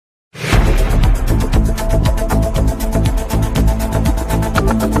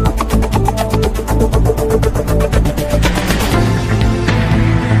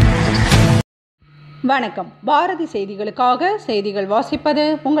வணக்கம். பாரதி செய்திகளுக்காக செய்திகள் வாசிப்பது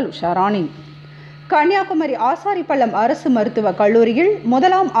உங்கள் உஷாராணி. கன்னியாகுமரி ஆசாரிப்பள்ளம் அரசு மருத்துவக் கல்லூரியில்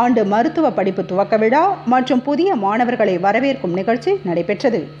முதலாம் ஆண்டு மருத்துவ படிப்பு துவக்க விழா மற்றும் புதிய மாணவர்களை வரவேற்கும் நிகழ்ச்சி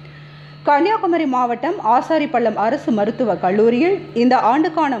நடைபெற்றது. கன்னியாகுமரி மாவட்டம் ஆசாரிப்பள்ளம் அரசு மருத்துவக் கல்லூரியில் இந்த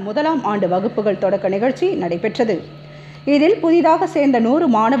ஆண்டுக்கான முதலாம் ஆண்டு வகுப்புகள் தொடக்க நிகழ்ச்சி நடைபெற்றது. இதில் புதிதாக சேர்ந்த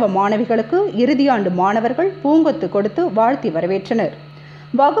 100 மாணவ மாணவிகளுக்கு இறுதியாண்டு மாணவர்கள் பூங்கொத்து கொடுத்து வாழ்த்தி வரவேற்றனர்.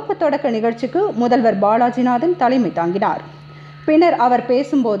 வகுப்பு தொடக்க நிகழ்ச்சிக்கு முதல்வர் பாலாஜிநாதன் தலைமை தாங்கினார். பின்னர் அவர்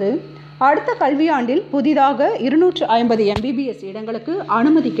பேசும்போது, அடுத்த கல்வியாண்டில் புதிதாக 250 Mbbs இடங்களுக்கு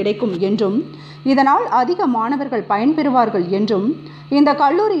அனுமதி கிடைக்கும் என்றும், இதனால் அதிக மாணவர்கள் பயன்பெறுவார்கள் என்றும், இந்த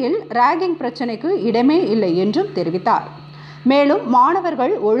கல்லூரியில் ராகிங் பிரச்சினைக்கு இடமே இல்லை என்றும் தெரிவித்தார். மேலும்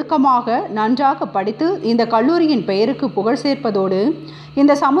மாணவர்கள் ஒழுக்கமாக நன்றாக படித்து இந்த கல்லூரியின் பெயருக்கு புகழ் சேர்ப்பதோடு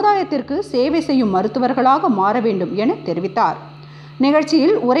இந்த சமுதாயத்திற்கு சேவை செய்யும் மருத்துவர்களாக மாற வேண்டும் என தெரிவித்தார்.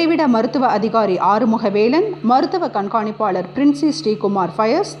 நிகழ்ச்சியில் உறைவிட மருத்துவ அதிகாரி ஆறுமுகவேலன், மருத்துவ கண்காணிப்பாளர் பிரின்சி ஸ்ரீகுமார்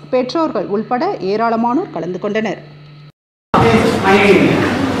ஃபயர்ஸ், பெற்றோர்கள் உள்பட ஏராளமானோர் கலந்து கொண்டனர்.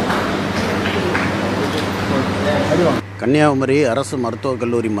 கன்னியாகுமரி அரசு மருத்துவக்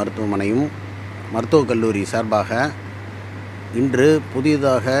கல்லூரி மருத்துவமனையும் மருத்துவக் கல்லூரி சார்பாக இன்று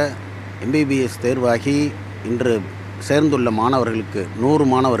புதிதாக Mbbs தேர்வாகி இன்று சேர்ந்துள்ள மாணவர்களுக்கு 100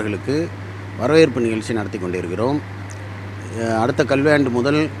 மாணவர்களுக்கு வரவேற்பு நிகழ்ச்சி நடத்தி கொண்டிருக்கிறோம். அடுத்த கல்வியாண்டு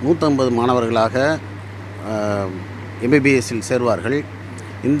முதல் 150 மாணவர்களாக Mbbsல் சேர்வார்கள்.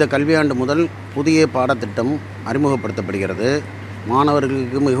 இந்த கல்வியாண்டு முதல் புதிய பாடத்திட்டம் அறிமுகப்படுத்தப்படுகிறது.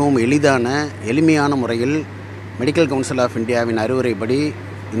 மாணவர்களுக்கு மிகவும் எளிமையான முறையில் மெடிக்கல் கவுன்சில் ஆஃப் இந்தியாவின் அறிவுரைப்படி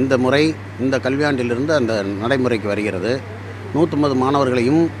இந்த முறை இந்த கல்வியாண்டிலிருந்து அந்த நடைமுறைக்கு வருகிறது. 150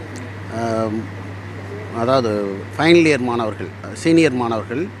 மாணவர்களையும், அதாவது ஃபைனல் இயர் மாணவர்கள், சீனியர்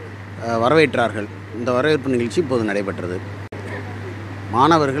மாணவர்கள் வரவேற்றார்கள். இந்த வரவேற்பு நிகழ்ச்சி இப்போது நடைபெற்றது.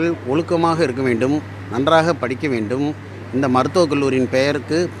 மாணவர்கள் ஒழுக்கமாக இருக்க வேண்டும், நன்றாக படிக்க வேண்டும். இந்த மருத்துவக் கல்லூரியின்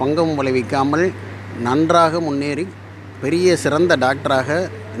பெயருக்கு பங்கம் விளைவிக்காமல் நன்றாக முன்னேறி பெரிய சிறந்த டாக்டராக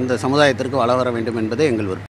இந்த சமுதாயத்திற்கு வளர வேண்டும் என்பதே எங்கள் விருப்பம்.